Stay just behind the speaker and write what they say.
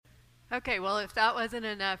Okay, well, if that wasn't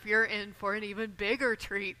enough, you're in for an even bigger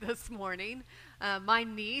treat this morning. My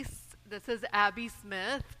niece, this is Abby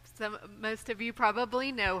Smith. Most of you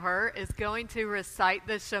probably know her, is going to recite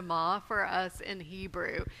the Shema for us in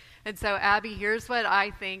Hebrew. And so, Abby, here's what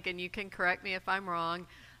I think, and you can correct me if I'm wrong.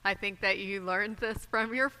 I think that you learned this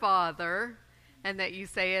from your father and that you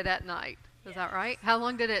say it at night. Is that right? How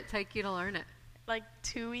long did it take you to learn it? Like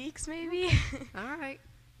 2 weeks, maybe? All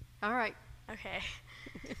right. Okay.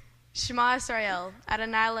 Shema Yisrael,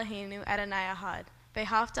 Adonai Eloheinu, Adonai Ahad.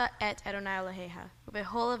 Ve'ahavta et Adonai Elohecha,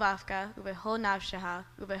 u'bechol levavka, u'bechol nafshecha,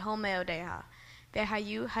 u'bechol meodeha.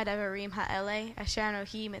 Ve'hayu hadavarim ha'ele, asher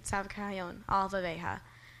anohi mitzavka hayon, al vaveha.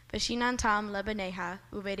 Ve'shinantam lebeneha,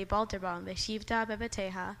 u've'dibalter bam, ve'shivta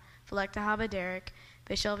bebeteha, v'lektaha b'derek,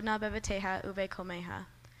 ve'shovna bebeteha, u've'komeha.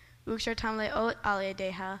 U'kshartam le'ot al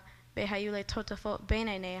yedeha, ve'hayu le'totafot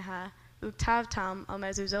beineneha, u'ktavtam o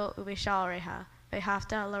mezuzot u've'shalreha,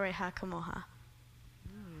 ve'hafta l'reha kamoha.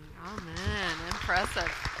 Amen.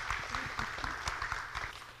 Impressive.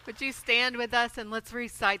 Would you stand with us and let's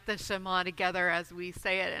recite the Shema together as we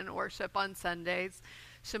say it in worship on Sundays.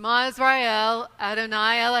 Shema Israel,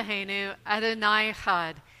 Adonai Eloheinu, Adonai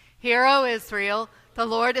Echad. Hear, O Israel, the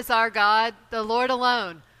Lord is our God, the Lord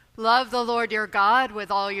alone. Love the Lord your God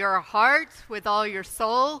with all your heart, with all your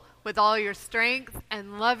soul, with all your strength,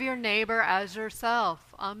 and love your neighbor as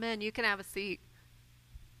yourself. Amen. You can have a seat.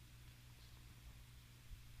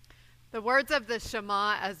 The words of the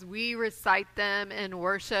Shema, as we recite them in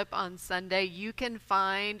worship on Sunday, you can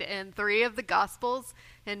find in 3 of the Gospels,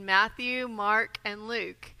 in Matthew, Mark, and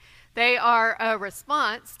Luke. They are a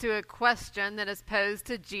response to a question that is posed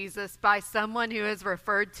to Jesus by someone who is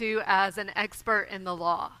referred to as an expert in the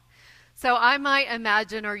law. So I might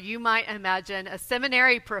imagine, or you might imagine, a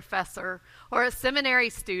seminary professor or a seminary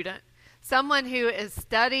student, someone who is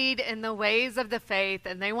studied in the ways of the faith,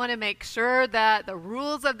 and they want to make sure that the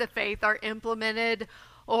rules of the faith are implemented,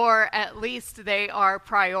 or at least they are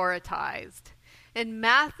prioritized. In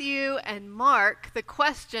Matthew and Mark, the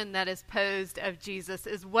question that is posed of Jesus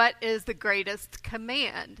is, what is the greatest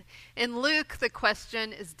command? In Luke, the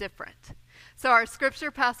question is different. So our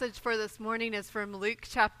scripture passage for this morning is from Luke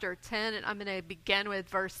chapter 10, and I'm going to begin with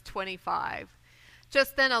verse 25.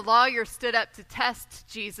 Just then a lawyer stood up to test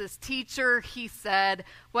Jesus. Teacher, he said,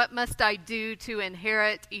 what must I do to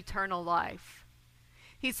inherit eternal life?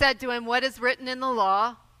 He said to him, what is written in the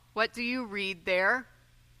law? What do you read there?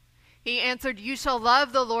 He answered, you shall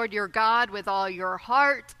love the Lord your God with all your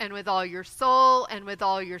heart and with all your soul and with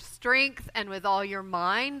all your strength and with all your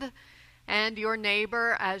mind, and your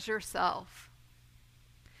neighbor as yourself.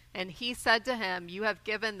 And he said to him, you have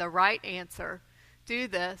given the right answer. Do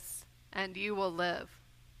this, and you will live.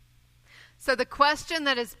 So the question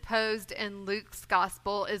that is posed in Luke's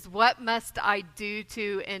gospel is, what must I do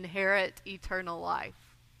to inherit eternal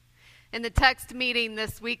life? In the text meeting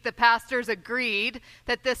this week, the pastors agreed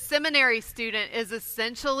that this seminary student is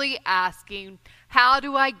essentially asking, how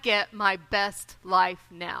do I get my best life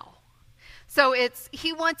now? So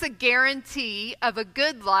he wants a guarantee of a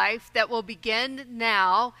good life that will begin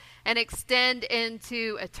now and extend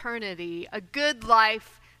into eternity, a good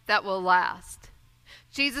life that will last.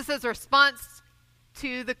 Jesus' response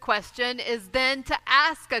to the question is then to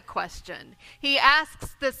ask a question. He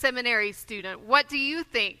asks the seminary student, what do you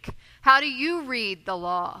think? How do you read the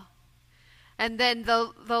law? And then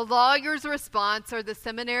the lawyer's response, or the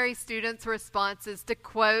seminary student's response, is to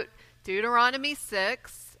quote Deuteronomy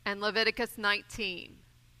 6 and Leviticus 19.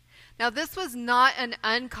 Now, this was not an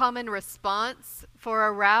uncommon response for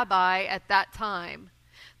a rabbi at that time.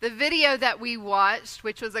 The video that we watched,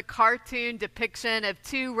 which was a cartoon depiction of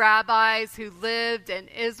 2 rabbis who lived in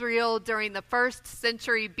Israel during the 1st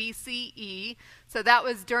century BCE, so that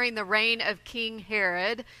was during the reign of King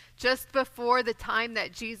Herod, just before the time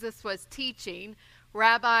that Jesus was teaching,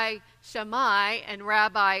 Rabbi Shammai and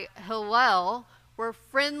Rabbi Hillel were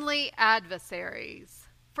friendly adversaries.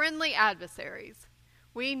 Friendly adversaries.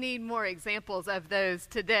 We need more examples of those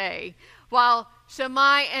today. While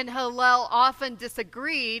Shammai and Hillel often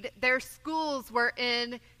disagreed, their schools were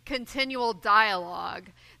in continual dialogue.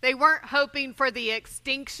 They weren't hoping for the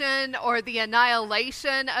extinction or the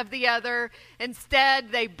annihilation of the other.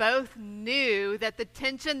 Instead, they both knew that the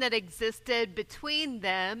tension that existed between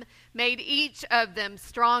them made each of them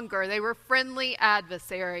stronger. They were friendly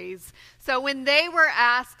adversaries. So when they were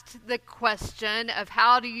asked the question of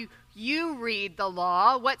how do you read the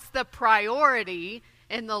law, what's the priority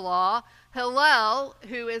in the law, Hillel,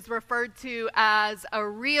 who is referred to as a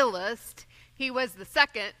realist, he was the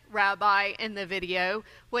second rabbi in the video,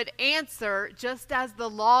 would answer just as the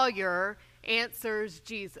lawyer answers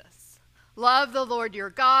Jesus. Love the Lord your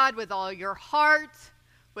God with all your heart,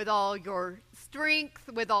 with all your strength,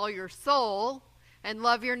 with all your soul, and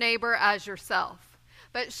love your neighbor as yourself.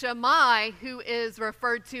 But Shammai, who is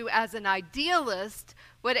referred to as an idealist,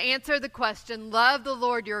 would answer the question, love the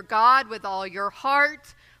Lord your God with all your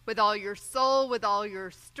heart, with all your soul, with all your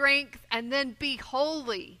strength, and then be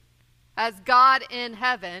holy, as God in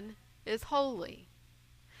heaven is holy.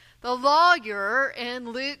 The lawyer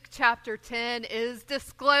in Luke chapter 10 is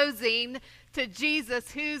disclosing to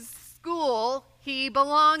Jesus whose school he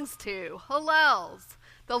belongs to, Hillel's,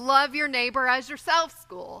 the love your neighbor as yourself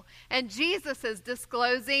school. And Jesus is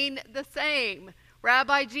disclosing the same.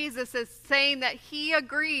 Rabbi Jesus is saying that he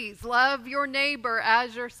agrees, love your neighbor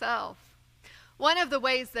as yourself. One of the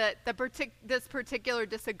ways that this particular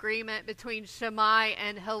disagreement between Shammai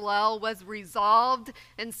and Hillel was resolved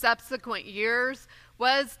in subsequent years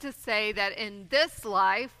was to say that in this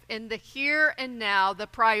life, in the here and now, the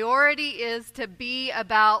priority is to be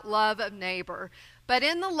about love of neighbor. But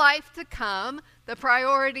in the life to come, the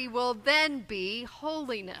priority will then be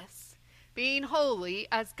holiness, being holy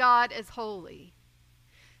as God is holy.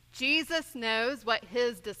 Jesus knows what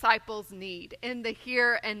his disciples need in the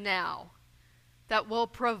here and now that will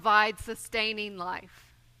provide sustaining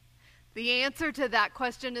life. The answer to that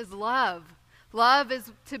question is love. Love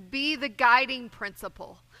is to be the guiding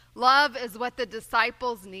principle. Love is what the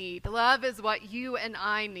disciples need. Love is what you and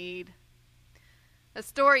I need. A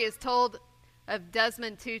story is told of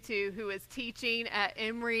Desmond Tutu, who was teaching at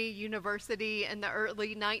Emory University in the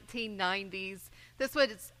early 1990s. This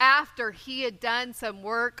was after he had done some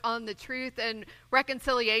work on the Truth and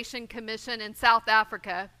Reconciliation Commission in South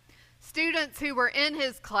Africa. Students who were in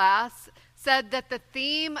his class said that the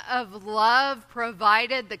theme of love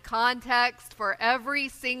provided the context for every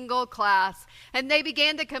single class, and they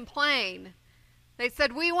began to complain. They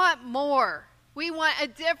said, we want more. We want a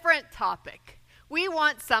different topic. We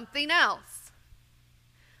want something else.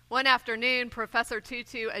 One afternoon, Professor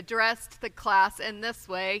Tutu addressed the class in this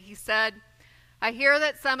way. He said, I hear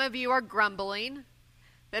that some of you are grumbling,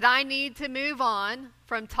 that I need to move on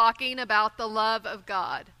from talking about the love of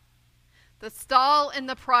God. The stall in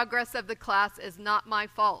the progress of the class is not my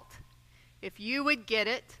fault. If you would get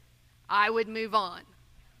it, I would move on.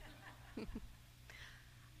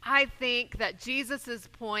 I think that Jesus'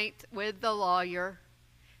 point with the lawyer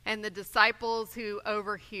and the disciples who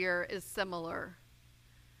overhear is similar.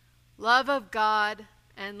 Love of God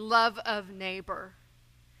and love of neighbor.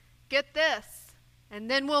 Get this, and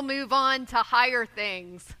then we'll move on to higher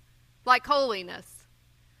things like holiness.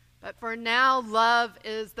 But for now, love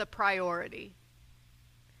is the priority.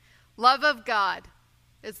 Love of God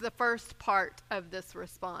is the first part of this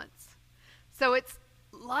response. So it's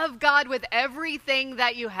love God with everything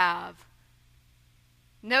that you have.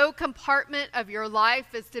 No compartment of your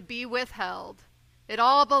life is to be withheld. It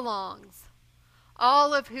all belongs.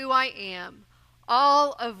 All of who I am,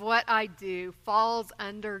 all of what I do falls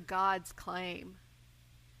under God's claim.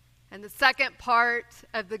 And the second part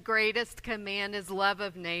of the greatest command is love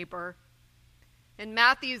of neighbor. In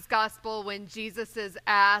Matthew's gospel, when Jesus is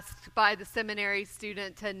asked by the seminary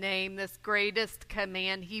student to name this greatest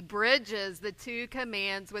command, he bridges the two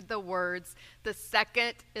commands with the words, the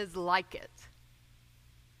second is like it.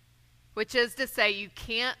 Which is to say, you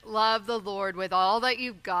can't love the Lord with all that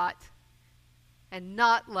you've got and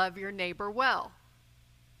not love your neighbor well.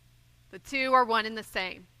 The two are one and the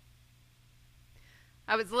same.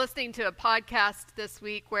 I was listening to a podcast this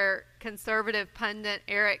week where conservative pundit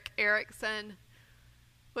Eric Erickson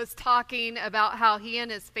was talking about how he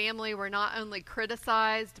and his family were not only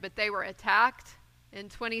criticized, but they were attacked in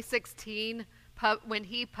 2016 when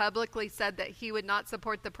he publicly said that he would not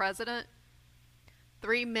support the president.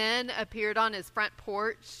 3 men appeared on his front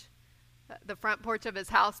porch, the front porch of his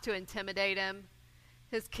house, to intimidate him.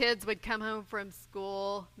 His kids would come home from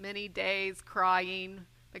school many days crying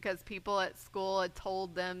because people at school had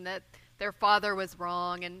told them that their father was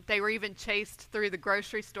wrong, and they were even chased through the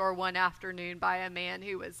grocery store one afternoon by a man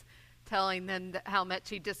who was telling them how much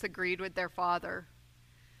he disagreed with their father.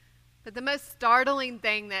 But the most startling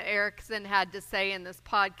thing that Erickson had to say in this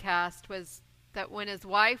podcast was that when his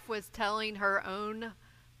wife was telling her own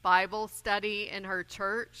Bible study in her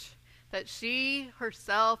church, that she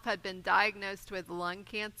herself had been diagnosed with lung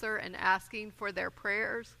cancer and asking for their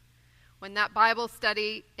prayers, when that Bible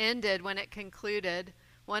study ended, when it concluded,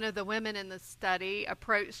 one of the women in the study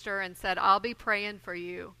approached her and said, I'll be praying for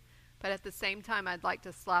you, but at the same time, I'd like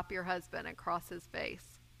to slap your husband across his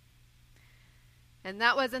face. And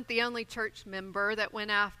that wasn't the only church member that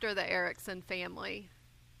went after the Erickson family.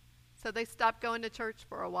 So they stopped going to church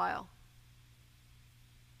for a while.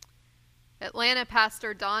 Atlanta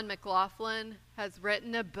pastor Don McLaughlin has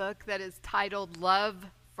written a book that is titled Love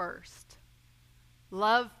First.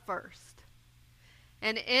 Love First.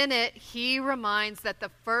 And in it, he reminds that the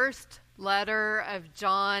first letter of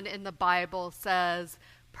John in the Bible says,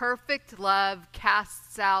 perfect love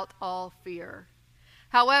casts out all fear.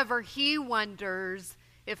 However, he wonders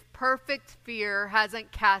if perfect fear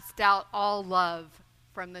hasn't cast out all love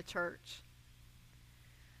from the church.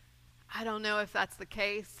 I don't know if that's the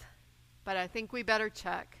case, but I think we better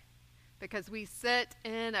check, because we sit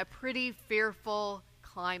in a pretty fearful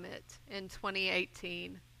climate in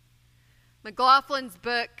 2018. McLaughlin's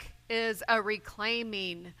book is a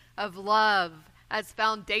reclaiming of love as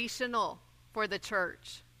foundational for the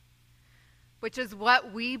church, which is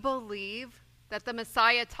what we believe that the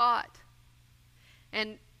Messiah taught.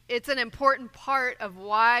 And it's an important part of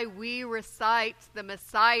why we recite the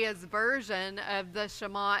Messiah's version of the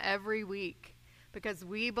Shema every week, because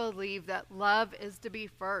we believe that love is to be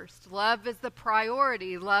first. Love is the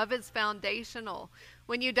priority. Love is foundational.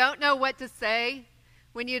 When you don't know what to say,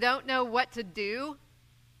 when you don't know what to do,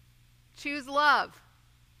 choose love.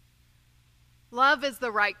 Love is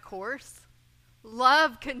the right course.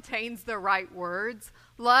 Love contains the right words.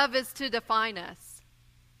 Love is to define us.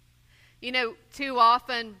 You know, too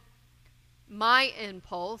often my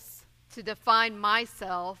impulse to define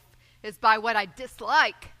myself is by what I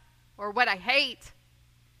dislike or what I hate.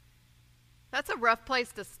 That's a rough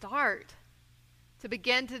place to start. To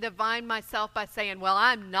begin to define myself by saying, well,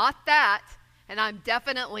 I'm not that, and I'm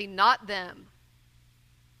definitely not them.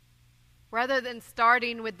 Rather than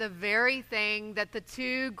starting with the very thing that the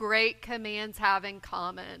two great commands have in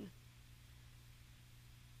common.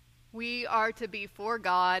 We are to be for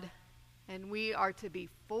God, and we are to be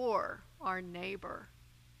for our neighbor.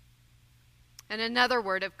 And another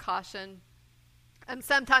word of caution, I'm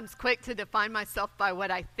sometimes quick to define myself by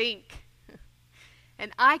what I think.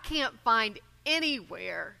 And I can't find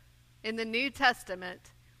anywhere in the New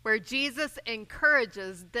Testament where Jesus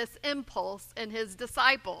encourages this impulse in his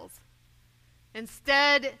disciples.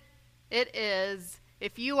 Instead, it is,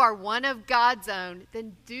 if you are one of God's own,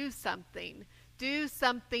 then do something. Do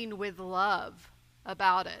something with love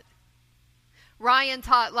about it. Ryan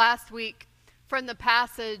taught last week from the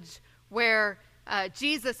passage where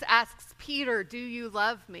Jesus asks Peter, do you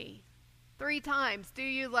love me? 3 times, do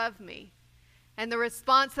you love me? And the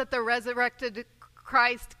response that the resurrected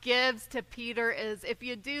Christ gives to Peter is, if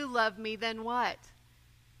you do love me, then what?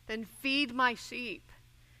 Then feed my sheep.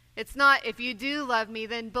 It's not, if you do love me,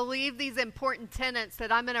 then believe these important tenets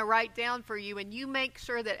that I'm going to write down for you, and you make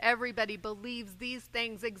sure that everybody believes these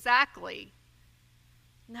things exactly.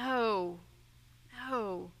 No.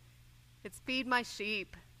 It's feed my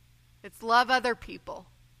sheep. It's love other people.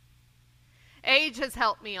 Age has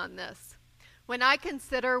helped me on this. When I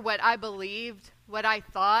consider what I believed, what I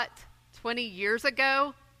thought 20 years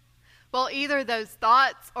ago, well, either those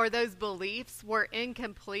thoughts or those beliefs were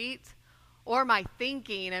incomplete, or my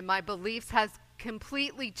thinking and my beliefs has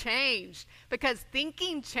completely changed, because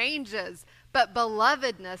thinking changes, but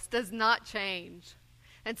belovedness does not change.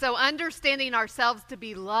 And so understanding ourselves to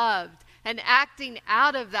be loved and acting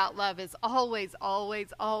out of that love is always,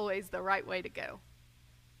 always, always the right way to go.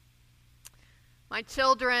 My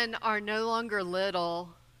children are no longer little.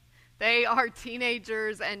 They are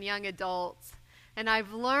teenagers and young adults. And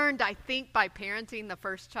I've learned, I think, by parenting the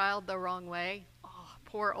first child the wrong way. Oh,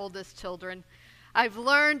 poor oldest children. I've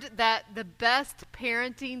learned that the best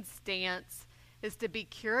parenting stance is to be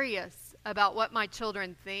curious about what my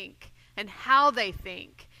children think and how they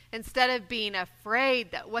think, instead of being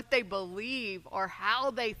afraid that what they believe or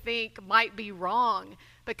how they think might be wrong,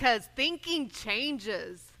 because thinking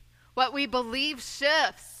changes. What we believe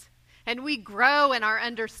shifts, and we grow in our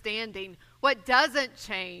understanding. What doesn't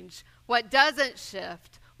change, what doesn't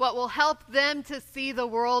shift, what will help them to see the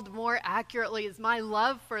world more accurately is my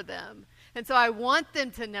love for them. And so I want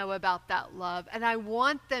them to know about that love, and I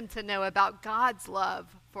want them to know about God's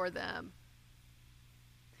love for them.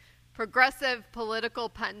 Progressive political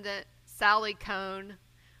pundit Sally Cohn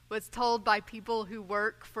was told by people who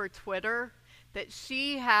work for Twitter that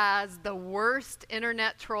she has the worst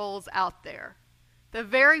internet trolls out there. The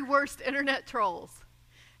very worst internet trolls.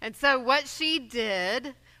 And so what she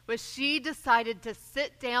did was she decided to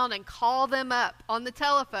sit down and call them up on the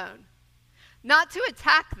telephone. Not to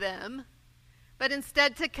attack them, but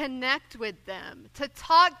instead to connect with them, to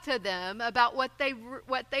talk to them about what they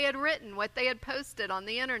had written, what they had posted on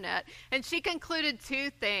the internet. And she concluded 2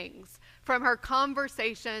 things from her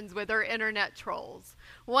conversations with her internet trolls.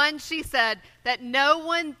 One, she said that no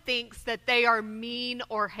one thinks that they are mean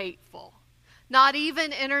or hateful, not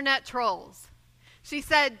even internet trolls. She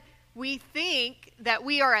said we think that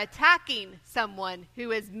we are attacking someone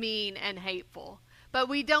who is mean and hateful, but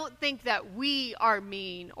we don't think that we are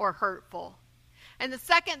mean or hurtful. And the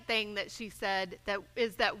second thing that she said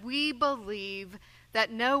is that we believe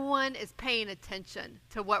that no one is paying attention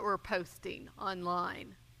to what we're posting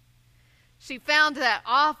online. She found that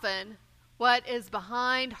often what is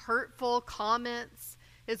behind hurtful comments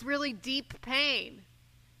is really deep pain,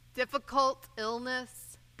 difficult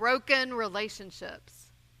illness, broken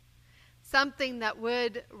relationships. Something that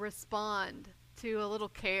would respond to a little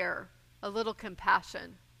care, a little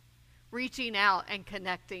compassion, reaching out and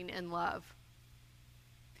connecting in love.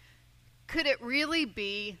 Could it really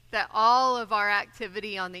be that all of our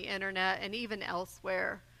activity on the internet and even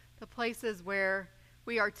elsewhere, the places where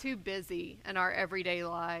we are too busy in our everyday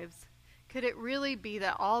lives, could it really be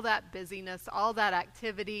that all that busyness, all that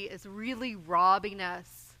activity is really robbing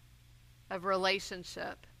us of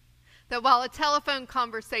relationship? That while a telephone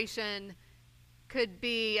conversation could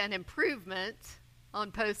be an improvement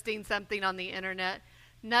on posting something on the internet,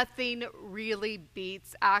 nothing really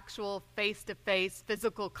beats actual face-to-face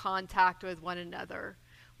physical contact with one another,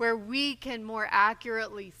 where we can more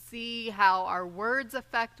accurately see how our words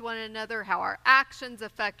affect one another, how our actions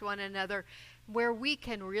affect one another, where we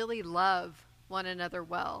can really love one another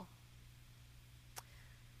well.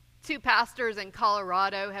 2 pastors in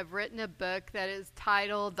Colorado have written a book that is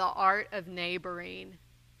titled The Art of Neighboring.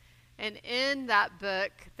 And in that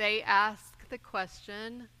book, they ask the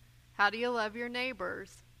question, how do you love your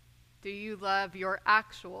neighbors? Do you love your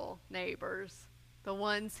actual neighbors? The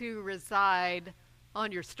ones who reside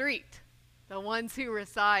on your street, the ones who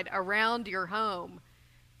reside around your home.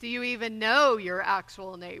 Do you even know your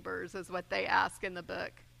actual neighbors, is what they ask in the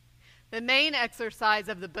book. The main exercise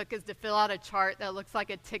of the book is to fill out a chart that looks like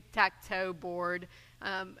a tic-tac-toe board.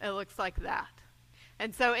 It looks like that.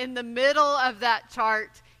 And so in the middle of that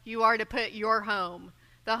chart, you are to put your home,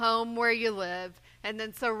 the home where you live. And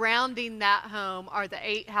then surrounding that home are the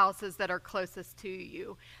 8 houses that are closest to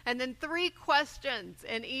you. And then 3 questions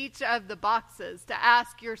in each of the boxes to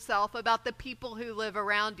ask yourself about the people who live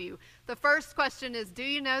around you. The first question is, do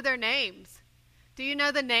you know their names? Do you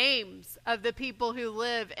know the names of the people who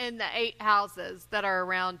live in the 8 houses that are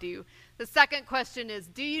around you? The second question is,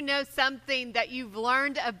 do you know something that you've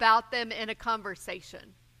learned about them in a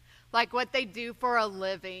conversation? Like what they do for a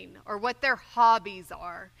living or what their hobbies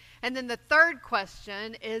are. And then the third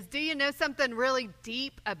question is, do you know something really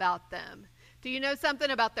deep about them? Do you know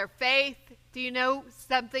something about their faith? Do you know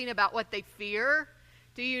something about what they fear?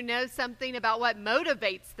 Do you know something about what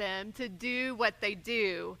motivates them to do what they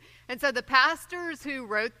do? And so the pastors who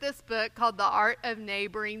wrote this book called The Art of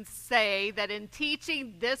Neighboring say that in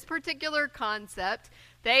teaching this particular concept,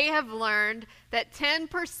 they have learned that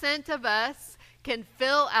 10% of us can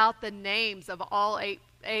fill out the names of all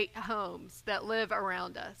eight homes that live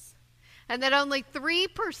around us. And that only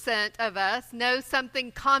 3% of us know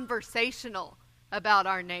something conversational about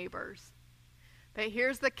our neighbors. But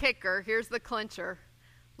here's the kicker, here's the clincher.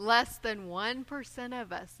 Less than 1%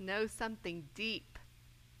 of us know something deep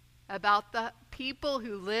about the people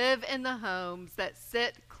who live in the homes that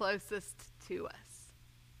sit closest to us.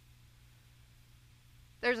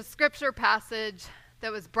 There's a scripture passage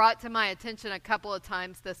that was brought to my attention a couple of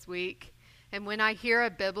times this week. And when I hear a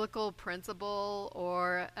biblical principle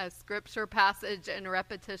or a scripture passage in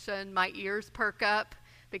repetition, my ears perk up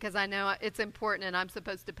because I know it's important and I'm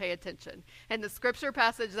supposed to pay attention. And the scripture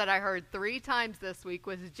passage that I heard 3 times this week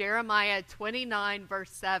was Jeremiah 29,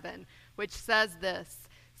 verse 7, which says this: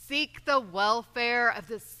 seek the welfare of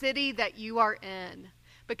the city that you are in,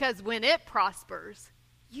 because when it prospers,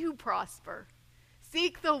 you prosper.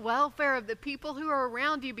 Seek the welfare of the people who are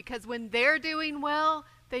around you, because when they're doing well,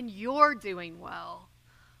 then you're doing well.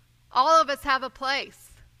 All of us have a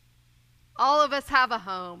place. All of us have a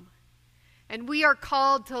home. And we are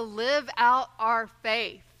called to live out our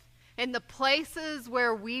faith in the places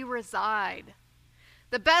where we reside.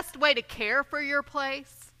 The best way to care for your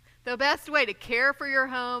place, the best way to care for your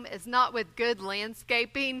home is not with good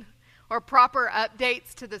landscaping or proper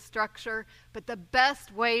updates to the structure, but the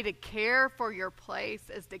best way to care for your place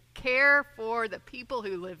is to care for the people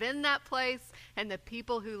who live in that place and the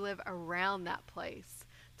people who live around that place,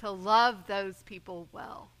 to love those people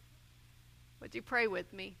well. Would you pray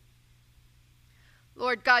with me?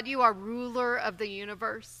 Lord God, you are ruler of the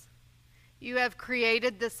universe. You have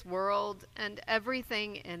created this world and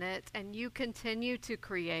everything in it, and you continue to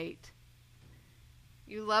create.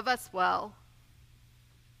 You love us well.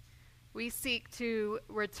 We seek to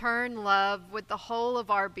return love with the whole of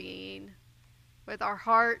our being, with our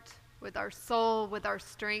heart, with our soul, with our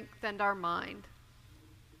strength, and our mind.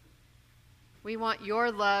 We want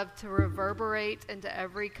your love to reverberate into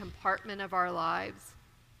every compartment of our lives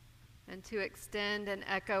and to extend and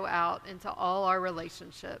echo out into all our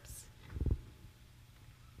relationships.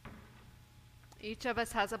 Each of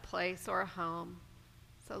us has a place or a home.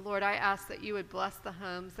 So, Lord, I ask that you would bless the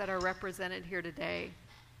homes that are represented here today.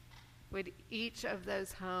 Would each of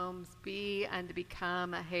those homes be and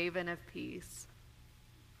become a haven of peace?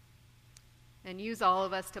 And use all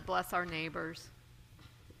of us to bless our neighbors.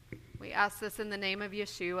 We ask this in the name of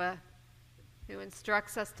Yeshua, who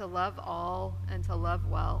instructs us to love all and to love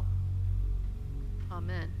well.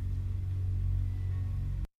 Amen.